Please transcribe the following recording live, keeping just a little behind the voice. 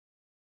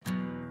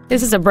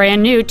This is a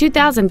brand new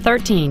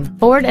 2013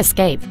 Ford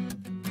Escape.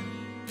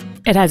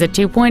 It has a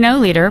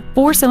 2.0-liter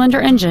four-cylinder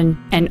engine,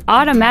 an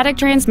automatic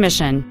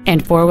transmission,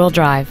 and four-wheel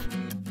drive.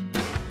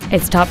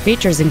 Its top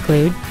features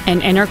include an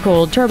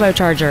intercooled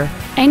turbocharger,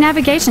 a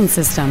navigation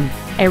system,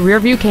 a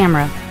rear-view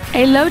camera,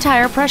 a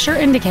low-tire pressure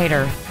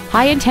indicator,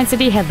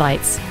 high-intensity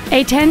headlights,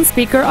 a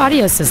 10-speaker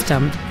audio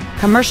system,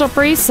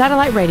 commercial-free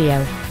satellite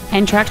radio,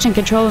 and traction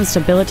control and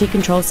stability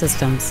control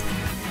systems.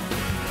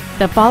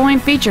 The following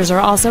features are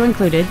also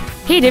included: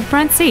 heated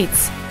front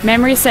seats,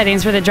 memory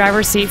settings for the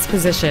driver's seat's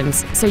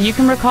positions, so you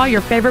can recall your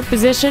favorite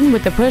position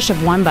with the push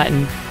of one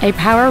button, a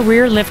power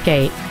rear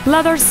liftgate,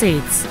 leather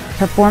seats,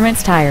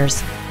 performance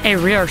tires, a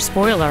rear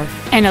spoiler,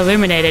 an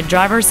illuminated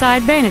driver's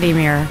side vanity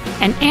mirror,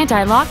 an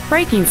anti-lock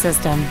braking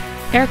system,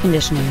 air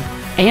conditioning,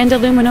 and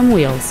aluminum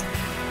wheels.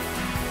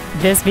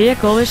 This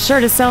vehicle is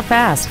sure to sell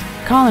fast.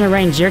 Call and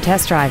arrange your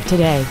test drive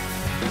today.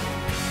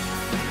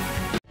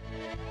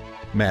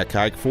 Matt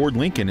Haik Ford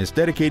Lincoln is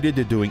dedicated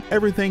to doing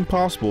everything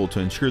possible to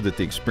ensure that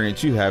the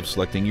experience you have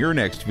selecting your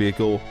next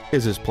vehicle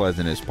is as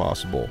pleasant as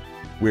possible.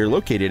 We're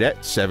located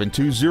at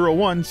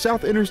 7201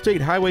 South Interstate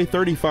Highway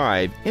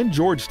 35 in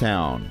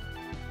Georgetown.